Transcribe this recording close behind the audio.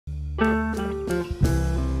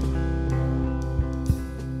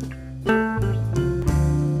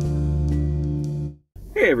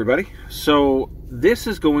everybody. So this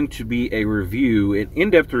is going to be a review, an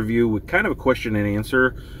in-depth review with kind of a question and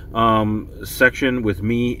answer section with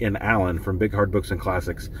me and Alan from Big Hard Books and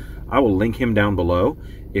Classics. I will link him down below.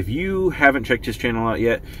 If you haven't checked his channel out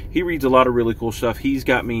yet, he reads a lot of really cool stuff. He's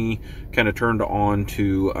got me kind of turned on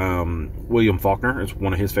to William Faulkner. It's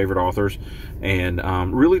one of his favorite authors, and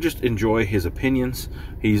really just enjoy his opinions.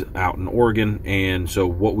 He's out in Oregon, and so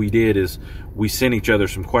what we did is we sent each other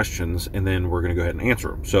some questions, and then we're going to go ahead and answer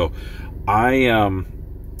them. So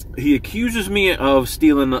he accuses me of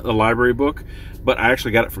stealing a library book, but I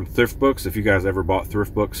actually got it from thrift books. If you guys ever bought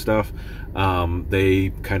thrift book stuff,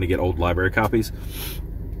 they kind of get old library copies.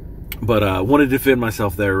 But I wanted to defend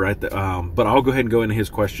myself there, right? But I'll go ahead and go into his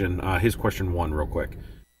question one real quick.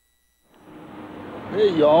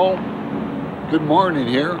 Hey, y'all. Good morning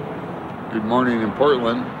here. Good morning in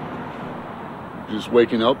Portland. Just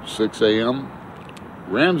waking up, 6 a.m.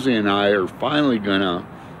 Ramsey and I are finally going to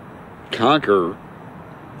conquer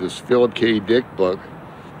this Philip K. Dick book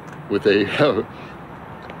with an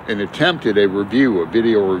attempt at a review, a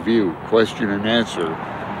video review, question and answer.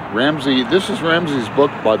 Ramsey, this is Ramsey's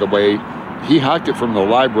book, by the way. He hacked it from the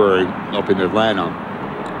library up in Atlanta.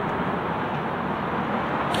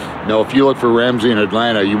 Now, if you look for Ramsey in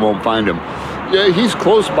Atlanta, you won't find him. Yeah, he's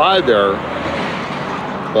close by there,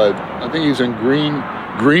 but I think he's in Green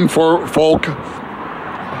Folk.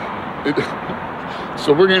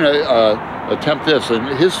 So we're going to attempt this. And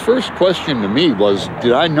his first question to me was,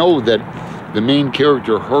 did I know that the main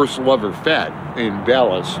character, Horse Lover Fat, in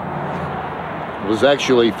Valis, was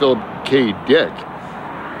actually Philip K. Dick,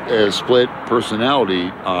 a split personality,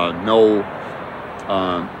 no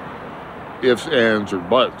ifs, ands, or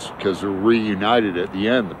buts, because they're reunited at the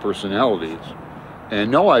end, the personalities. And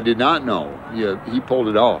no, I did not know. Yeah, he pulled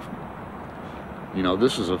it off. You know,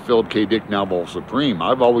 this is a Philip K. Dick novel supreme.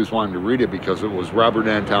 I've always wanted to read it because it was Robert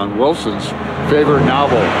Anton Wilson's favorite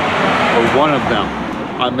novel, or one of them.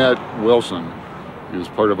 I met Wilson. He was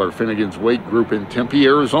part of our Finnegan's Wake group in Tempe,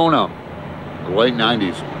 Arizona, the late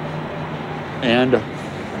 90s. And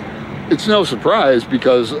it's no surprise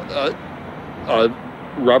because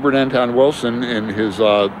Robert Anton Wilson in his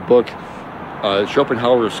book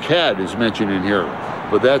Schopenhauer's Cat is mentioned in here.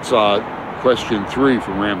 But that's question 3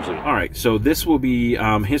 from Ramsey. All right, so this will be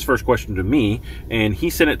his first question to me, and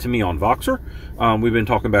he sent it to me on Voxer. We've been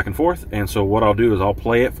talking back and forth, and so what I'll do is I'll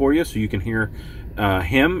play it for you so you can hear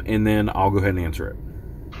him, and then I'll go ahead and answer it.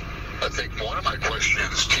 I think one of my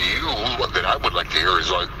questions to you that I would like to hear is,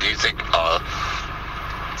 do you think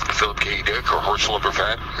Philip K. Dick or Horse Lover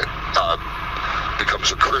Fat becomes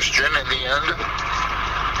a Christian in the end?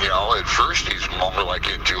 You know, at first he's more like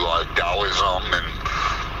into Taoism and,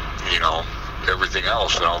 you know, everything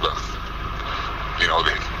else, and all the, you know,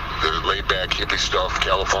 the laid back hippie stuff,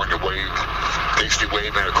 California wave, tasty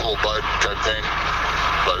wave and a cool bud type thing.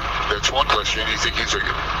 But that's one question. Do you think he's a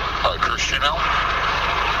Christian now?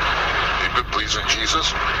 Pleasing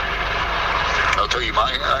Jesus? I'll tell you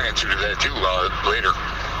my answer to that too later.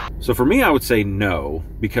 So for me, I would say no,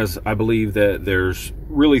 because I believe that there's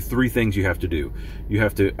really 3 things you have to do. You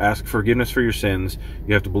have to ask forgiveness for your sins,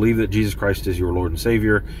 you have to believe that Jesus Christ is your Lord and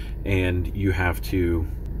Savior, and you have to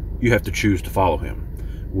choose to follow him,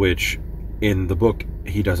 which in the book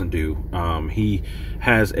he doesn't do. He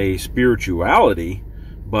has a spirituality,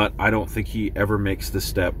 but I don't think he ever makes the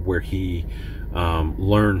step where he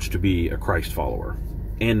learns to be a Christ follower.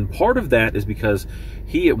 And part of that is because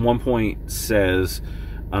he at one point says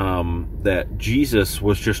that Jesus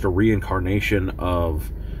was just a reincarnation of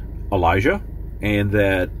Elijah, and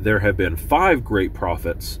that there have been 5 great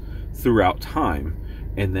prophets throughout time,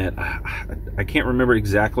 and that I can't remember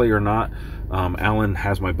exactly or not. Alan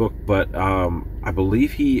has my book, but I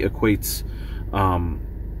believe he equates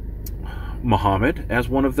Muhammad as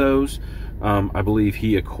one of those. I believe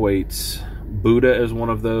he equates Buddha as one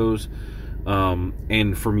of those.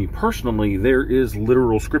 And for me personally, there is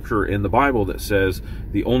literal scripture in the Bible that says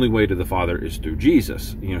the only way to the Father is through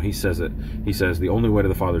Jesus. You know, he says it. He says the only way to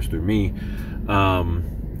the Father is through me.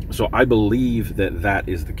 So I believe that that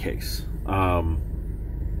is the case. So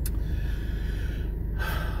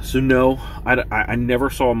no, I never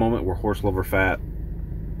saw a moment where Horse Lover Fat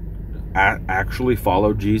actually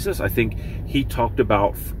followed Jesus. I think he talked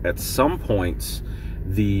about at some points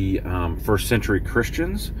the first century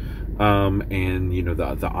Christians, and you know,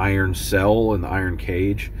 the iron cell and the iron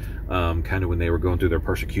cage, kind of when they were going through their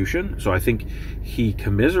persecution. So I think he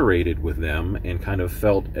commiserated with them and kind of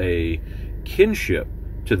felt a kinship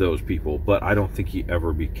to those people, but I don't think he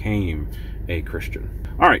ever became a Christian.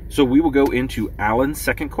 All right, so we will go into Alan's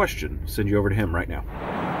second question. I'll send you over to him right now.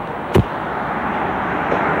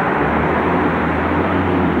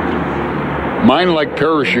 Mine like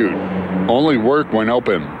parachute, only work when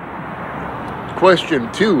open.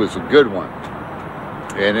 Question 2 is a good one.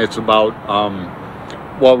 And it's about,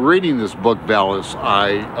 while reading this book, Valis,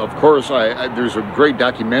 there's a great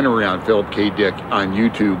documentary on Philip K. Dick on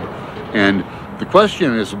YouTube. And the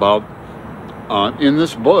question is about, in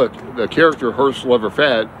this book, the character Horst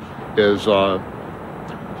Leverfat is,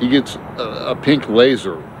 he gets a pink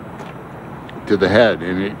laser to the head,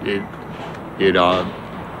 and it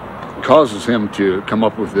causes him to come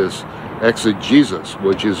up with this exegesis,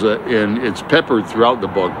 which is and it's peppered throughout the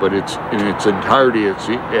book, but it's in its entirety at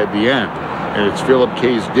the end, and it's Philip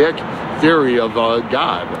K. Dick theory of God.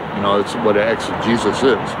 You know, it's what an exegesis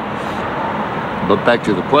is. But back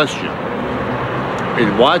to the question.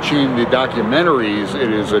 In watching the documentaries,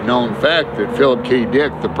 it is a known fact that Philip K.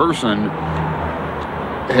 Dick, the person,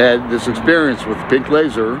 had this experience with pink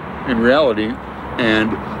laser in reality,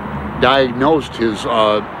 and diagnosed his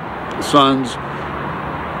son's.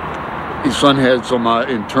 His son had some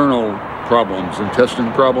internal problems,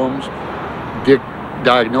 intestine problems. Dick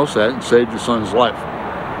diagnosed that and saved his son's life.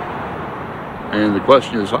 And the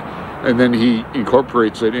question is, and then he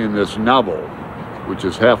incorporates it in this novel, which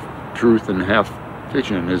is half truth and half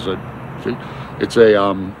fiction. It's a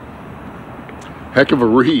heck of a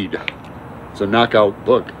read. It's a knockout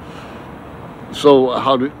book. So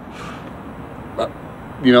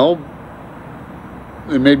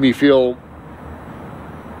it made me feel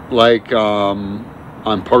like I'm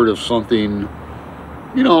part of something,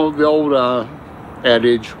 the old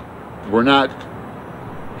adage, we're not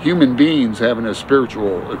human beings having a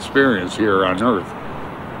spiritual experience here on earth.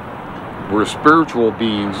 We're spiritual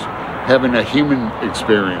beings having a human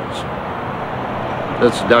experience.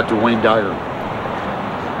 That's Dr. Wayne Dyer.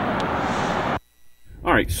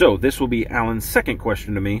 All right, so this will be Alan's second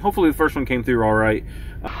question to me. Hopefully the first one came through all right.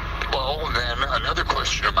 Well, then another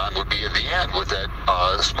question of mine would be at the end with that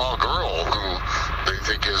small girl who they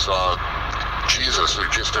think is Jesus, or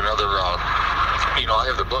just another, I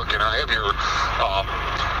have the book and I have your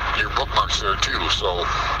bookmarks there too, so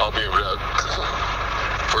I'll be able to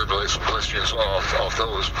formulate some questions off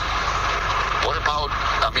those. What about,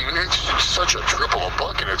 it's such a triple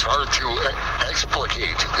book and it's hard to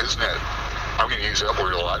explicate, isn't it? I'm going to use that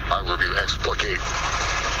word a lot in my review, explicate.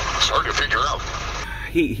 It's hard to figure out.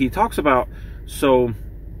 He talks about, so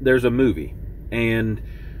there's a movie, and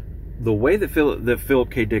the way that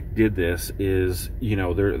Philip K. Dick did this is,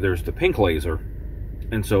 there's the pink laser,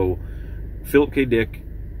 and so Philip K. Dick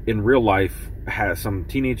in real life some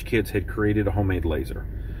teenage kids had created a homemade laser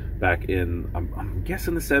back in, I'm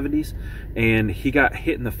guessing the 70s, and he got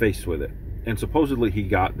hit in the face with it, and supposedly he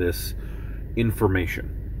got this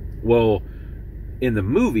information. Well, in the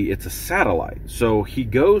movie, it's a satellite. So he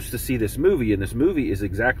goes to see this movie, and this movie is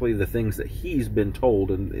exactly the things that he's been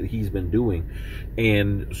told and he's been doing.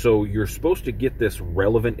 And so you're supposed to get this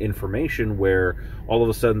relevant information where all of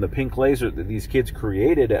a sudden the pink laser that these kids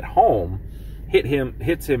created at home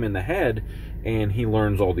hits him in the head, and he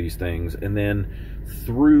learns all these things. And then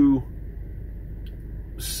through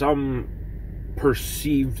some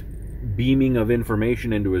perceived beaming of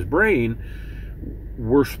information into his brain,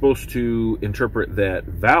 we're supposed to interpret that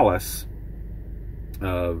Valis,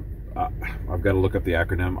 I've got to look up the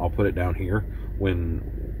acronym, I'll put it down here when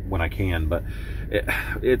I can, but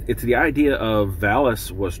it's the idea of Valis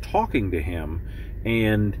was talking to him,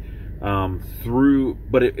 and I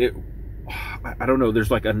don't know, there's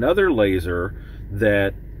like another laser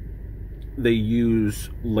that they use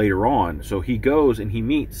later on. So he goes and he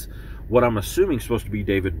meets what I'm assuming is supposed to be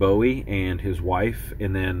David Bowie and his wife,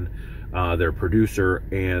 and then their producer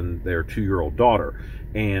and their 2-year-old daughter.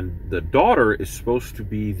 And the daughter is supposed to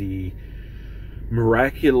be the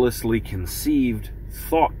miraculously conceived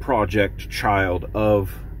thought project child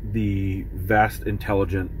of the vast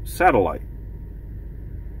intelligent satellite,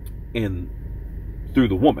 and through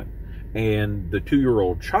the woman. And the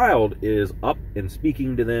 2-year-old child is up and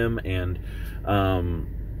speaking to them, and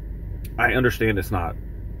I understand it's not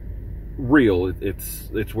real.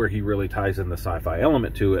 It's where he really ties in the sci-fi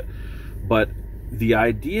element to it. But the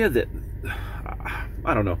idea that,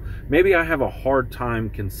 I don't know, maybe I have a hard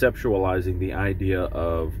time conceptualizing the idea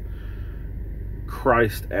of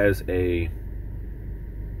Christ as a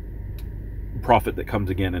prophet that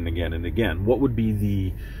comes again and again and again. What would be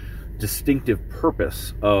the distinctive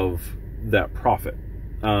purpose of that prophet?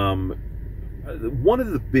 One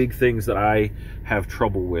of the big things that I have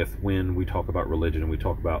trouble with when we talk about religion and we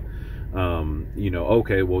talk about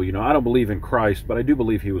okay, well, I don't believe in Christ, but I do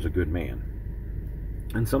believe he was a good man.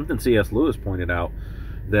 And something C.S. Lewis pointed out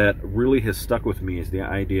that really has stuck with me is the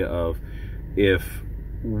idea of, if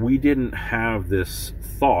we didn't have this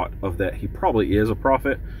thought of that he probably is a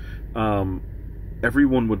prophet,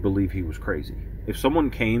 everyone would believe he was crazy. If someone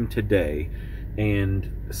came today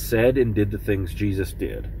and said and did the things Jesus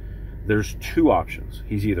did, there's two options.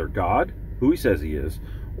 He's either God, who he says he is,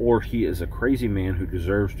 or he is a crazy man who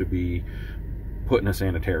deserves to be put in a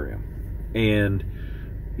sanitarium. And,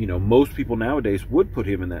 you know, most people nowadays would put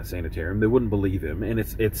him in that sanitarium. They wouldn't believe him. And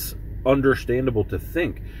it's understandable to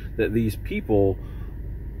think that these people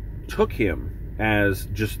took him as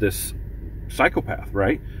just this psychopath,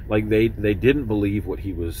 right? Like they didn't believe what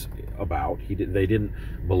he was about. They didn't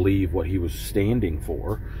believe what he was standing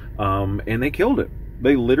for, and they killed him.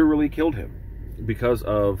 They literally killed him because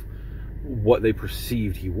of what they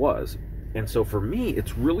perceived he was. And so for me,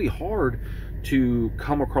 it's really hard to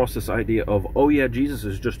come across this idea of, oh yeah, Jesus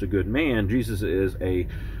is just a good man. Jesus is a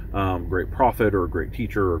great prophet or a great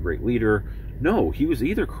teacher or a great leader. No, he was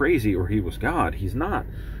either crazy or he was God. He's not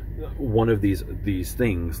one of these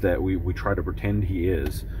things that we try to pretend he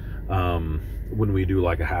is when we do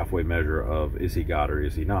like a halfway measure of, is he God or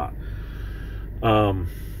is he not?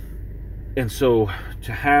 And so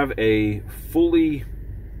to have a fully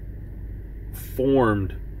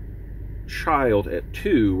formed child at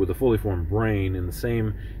 2 with a fully formed brain in the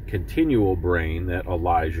same continual brain that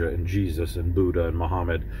Elijah and Jesus and Buddha and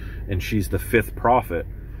Muhammad, and she's the 5th prophet,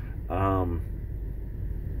 I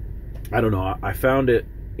don't know, I found it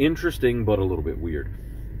interesting but a little bit weird.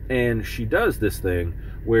 And she does this thing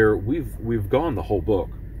where we've gone the whole book,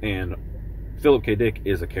 and Philip K. Dick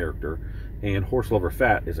is a character and Horse Lover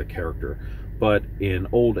Fat is a character, but in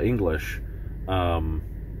Old English,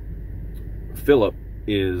 Philip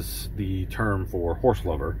is the term for horse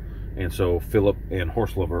lover, and so Philip and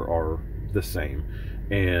horse lover are the same.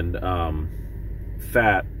 And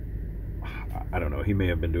Fat, I don't know, he may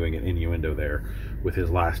have been doing an innuendo there with his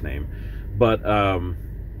last name, but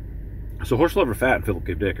so Horse Lover Fat and Philip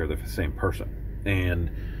K. Dick are the same person. And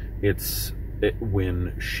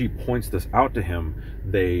when she points this out to him,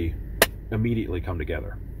 they immediately come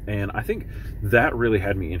together. And I think that really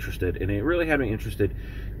had me interested. And it really had me interested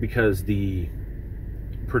because the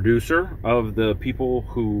producer of the people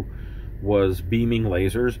who was beaming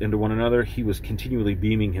lasers into one another, he was continually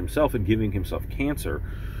beaming himself and giving himself cancer.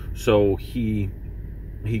 So he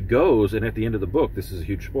goes, and at the end of the book, this is a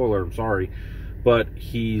huge spoiler, I'm sorry, but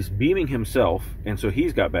he's beaming himself, and so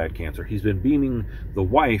he's got bad cancer. He's been beaming the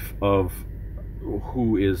wife of,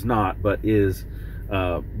 who is not, but is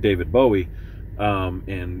David Bowie,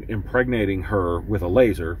 and impregnating her with a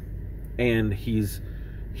laser, and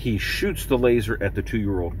he shoots the laser at the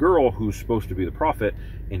 2-year-old girl who's supposed to be the prophet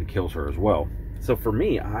and kills her as well. So for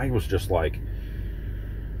me, I was just like,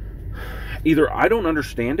 either I don't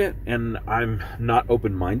understand it and I'm not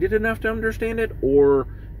open-minded enough to understand it, or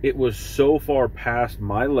it was so far past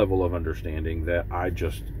my level of understanding that I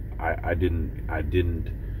didn't,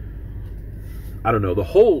 I don't know, the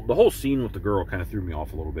whole scene with the girl kind of threw me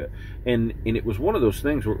off a little bit. And it was one of those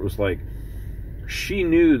things where it was like, she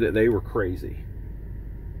knew that they were crazy,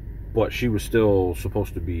 but she was still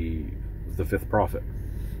supposed to be the 5th prophet.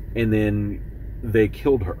 And then they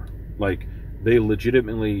killed her. Like, they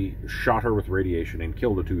legitimately shot her with radiation and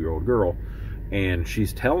killed a 2-year-old girl. And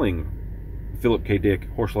she's telling Philip K. Dick,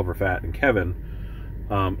 Horse Lover Fat, and Kevin,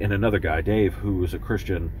 and another guy, Dave, who is a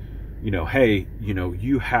Christian, you know, hey, you know,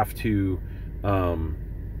 you have to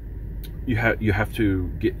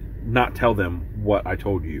not tell them what I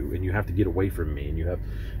told you, and you have to get away from me, and you have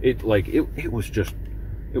it. Like it was just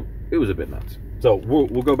it was a bit nuts. So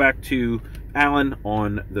we'll go back to Alan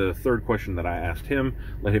on the 3rd question that I asked him.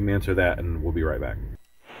 Let him answer that, and we'll be right back.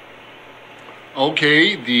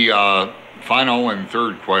 Okay, the final and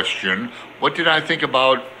 3rd question. What did I think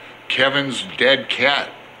about Kevin's dead cat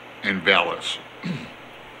in Valis?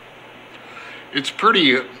 It's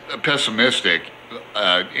pretty pessimistic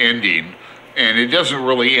ending, and it doesn't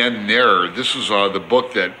really end there. This is the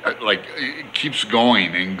book that it keeps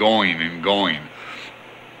going and going and going.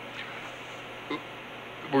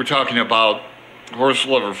 We're talking about Horse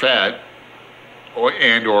Lover Fat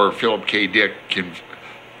or Philip K. Dick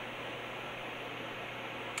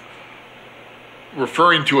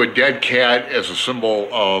referring to a dead cat as a symbol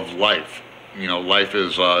of life. You know, life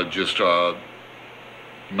is just, you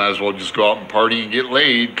might as well just go out and party and get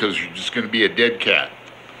laid because you're just going to be a dead cat.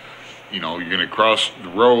 You know, you're going to cross the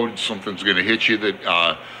road, something's going to hit you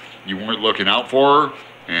that you weren't looking out for,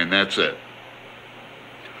 and that's it.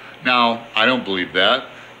 Now, I don't believe that,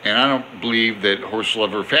 and I don't believe that Horse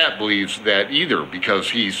Lover Fat believes that either, because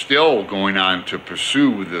he's still going on to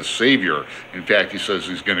pursue the Savior. In fact, he says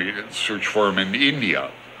he's going to search for him in India.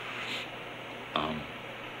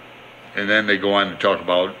 And then they go on to talk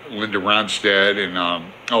about Linda Ronstadt, and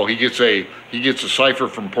he gets a cipher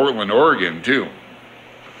from Portland, Oregon, too.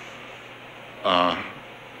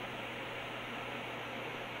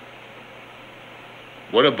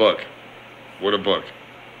 What a book! What a book!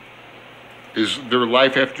 Is there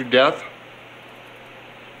life after death?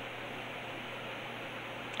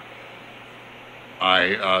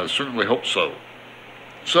 I certainly hope so.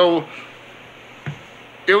 So,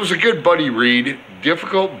 it was a good buddy read.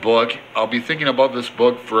 Difficult book. I'll be thinking about this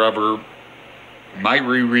book forever. Might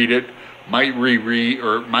reread it. Might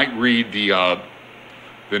read the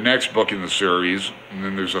next book in the series, and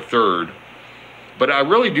then there's a third. But I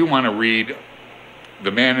really do want to read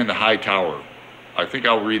The Man in the High Tower. I think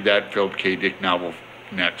I'll read that Philip K. Dick novel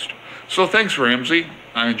next. So thanks, Ramsey.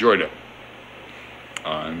 I enjoyed it.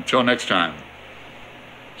 Until next time.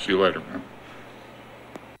 See you later, man.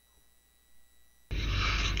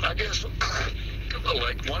 I guess,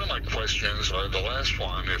 like, one of my questions, the last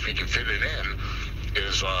one, if you can fit it in,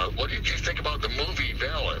 is what did you think about the movie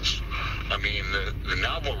Valis? I mean, the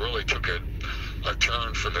novel really took a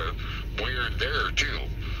turn for the weird there, too,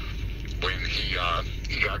 when he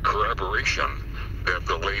got corroboration of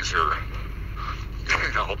the laser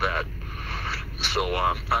and all that. So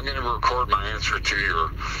I'm going to record my answer to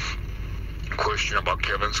your question about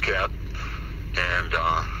Kevin's cat. And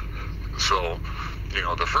so, you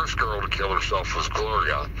know, the first girl to kill herself was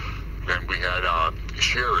Gloria. Then we had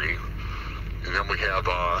Sherry. And then we have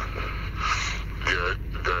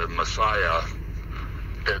the Messiah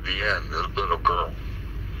at the end, the little girl,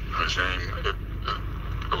 whose name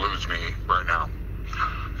eludes me right now.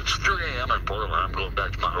 It's 3 a.m. in Portland. I'm going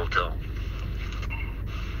back to my hotel.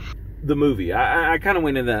 The movie. I kind of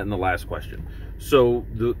went into that in the last question. So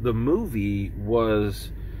the movie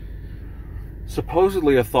was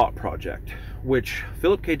supposedly a thought project, which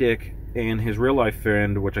Philip K. Dick and his real life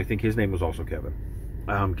friend, which I think his name was also Kevin.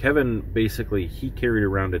 Kevin, basically, he carried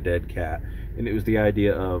around a dead cat, and it was the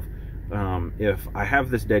idea of, if I have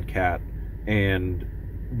this dead cat, and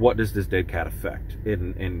what does this dead cat affect?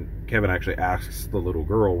 And Kevin actually asks the little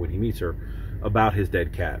girl when he meets her about his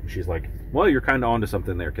dead cat. She's like, well, you're kind of onto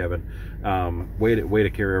something there, Kevin. Way to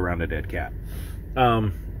carry around a dead cat.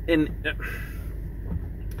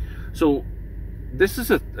 So this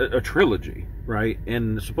is a trilogy, right?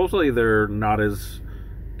 And supposedly they're not as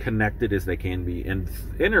connected as they can be, and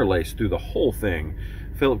interlaced through the whole thing.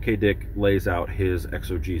 Philip K. Dick lays out his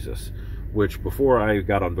exegesis, which before I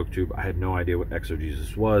got on BookTube, I had no idea what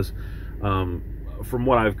exegesis was. From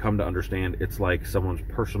what I've come to understand, it's like someone's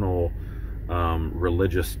personal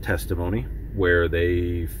religious testimony, where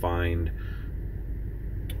they find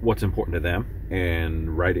what's important to them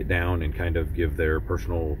and write it down and kind of give their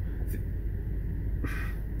personal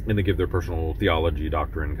theology,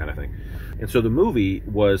 doctrine kind of thing. And so the movie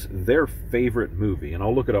was their favorite movie, and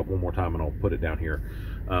I'll look it up one more time and I'll put it down here,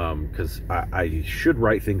 because I should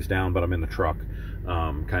write things down, but I'm in the truck.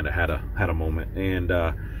 Kind of had a moment, and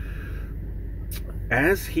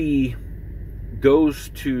as he goes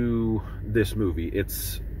to this movie,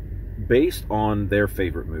 it's based on their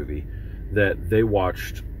favorite movie that they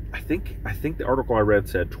watched. I think the article I read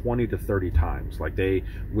said 20 to 30 times. Like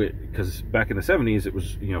because back in the 70s, it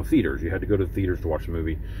was, you know, theaters. You had to go to the theaters to watch the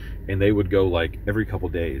movie, and they would go like every couple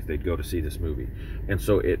days. They'd go to see this movie, and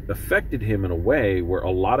so it affected him in a way where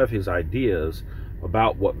a lot of his ideas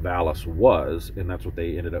about what Valis was, and that's what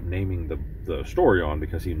they ended up naming the story on,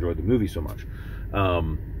 because he enjoyed the movie so much,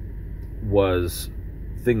 was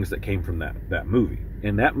things that came from that movie.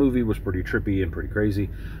 And that movie was pretty trippy and pretty crazy.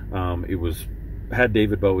 It had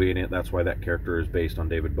David Bowie in it. That's why that character is based on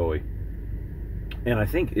David Bowie. And I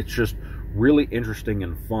think it's just really interesting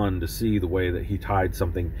and fun to see the way that he tied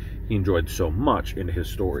something he enjoyed so much into his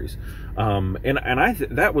stories.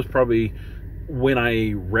 That was probably, when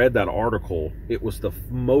I read that article, it was the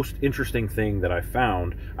most interesting thing that I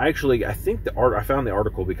found. I found the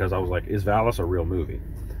article because I was like, is Valis a real movie?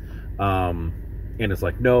 And it's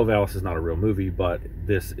like, no, Valis is not a real movie, but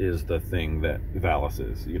this is the thing that Valis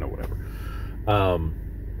is, you know, whatever.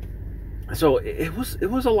 So it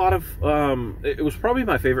was a lot of, it was probably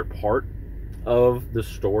my favorite part of the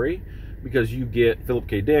story, because you get Philip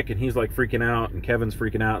K. Dick, and he's like freaking out, and Kevin's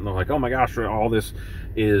freaking out, and they're like, oh my gosh, all this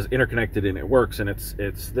is interconnected and it works, and it's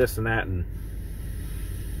this and that. And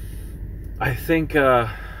I think,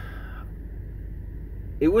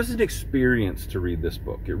 it was an experience to read this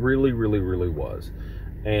book. It really, really, really was.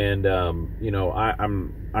 And, you know,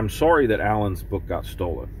 I'm sorry that Alan's book got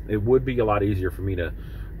stolen. It would be a lot easier for me to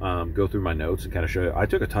go through my notes and kind of show you. I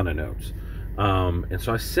took a ton of notes. And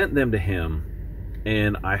so I sent them to him,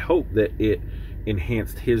 and I hope that it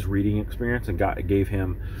enhanced his reading experience and gave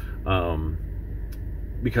him,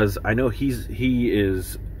 because I know he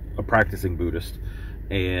is a practicing Buddhist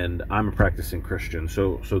and I'm a practicing Christian,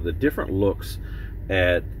 so the different looks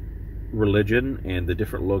at religion and the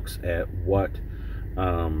different looks at what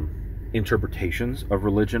interpretations of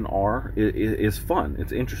religion are is fun.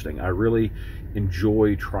 It's interesting. I really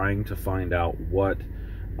enjoy trying to find out what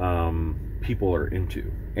people are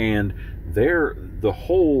into, and the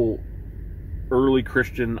whole early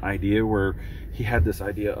Christian idea where he had this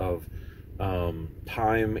idea of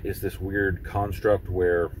time is this weird construct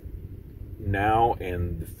where now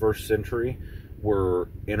and the first century were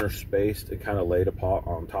interspaced and kind of laid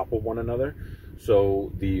on top of one another.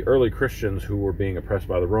 So the early Christians who were being oppressed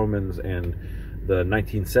by the Romans and the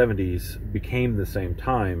 1970s became the same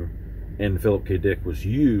time, and Philip K. Dick was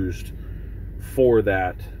used for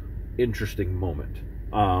that interesting moment.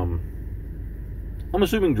 I'm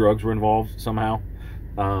assuming drugs were involved somehow,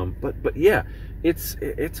 but yeah, it's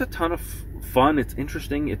a ton of fun. It's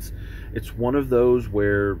interesting. It's one of those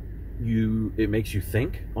where it makes you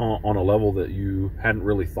think on a level that you hadn't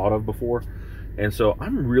really thought of before. And so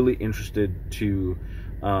I'm really interested to,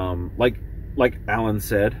 like Alan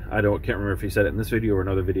said, can't remember if he said it in this video or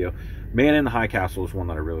another video, Man in the High Castle is one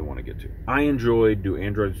that I really want to get to. I enjoyed Do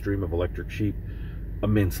Androids Dream of Electric Sheep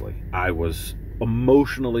immensely. I was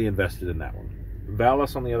emotionally invested in that one.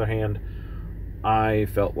 Valis, on the other hand, I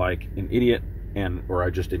felt like an idiot, or I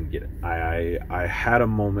just didn't get it. I had a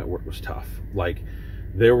moment where it was tough. Like,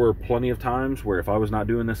 there were plenty of times where if I was not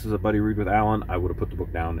doing this as a buddy read with Alan, I would have put the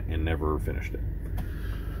book down and never finished it.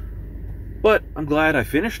 But I'm glad I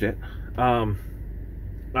finished it.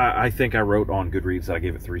 I think I wrote on Goodreads that I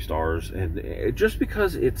gave it 3 stars, and just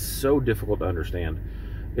because it's so difficult to understand.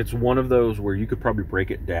 It's one of those where you could probably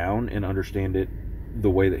break it down and understand it the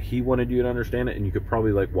way that he wanted you to understand it, and you could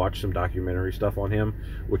probably like watch some documentary stuff on him,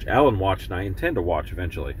 which Alan watched and I intend to watch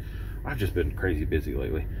eventually. I've just been crazy busy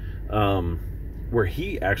lately. Where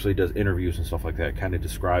he actually does interviews and stuff like that, kind of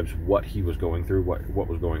describes what he was going through, what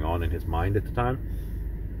was going on in his mind at the time.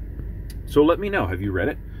 So let me know, have you read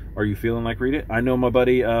it? Are you feeling like read it? I know my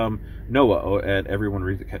buddy Noah at Everyone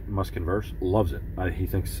Reads It Must Converse loves it. He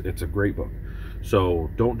thinks it's a great book. So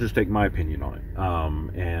don't just take my opinion on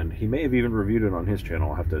it. And he may have even reviewed it on his channel.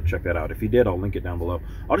 I'll have to check that out. If he did, I'll link it down below.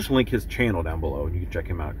 I'll just link his channel down below and you can check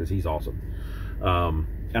him out because he's awesome.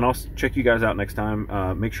 And I'll check you guys out next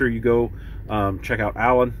time. Make sure you go check out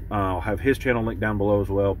Alan. I'll have his channel linked down below as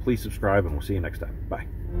well. Please subscribe, and we'll see you next time. Bye.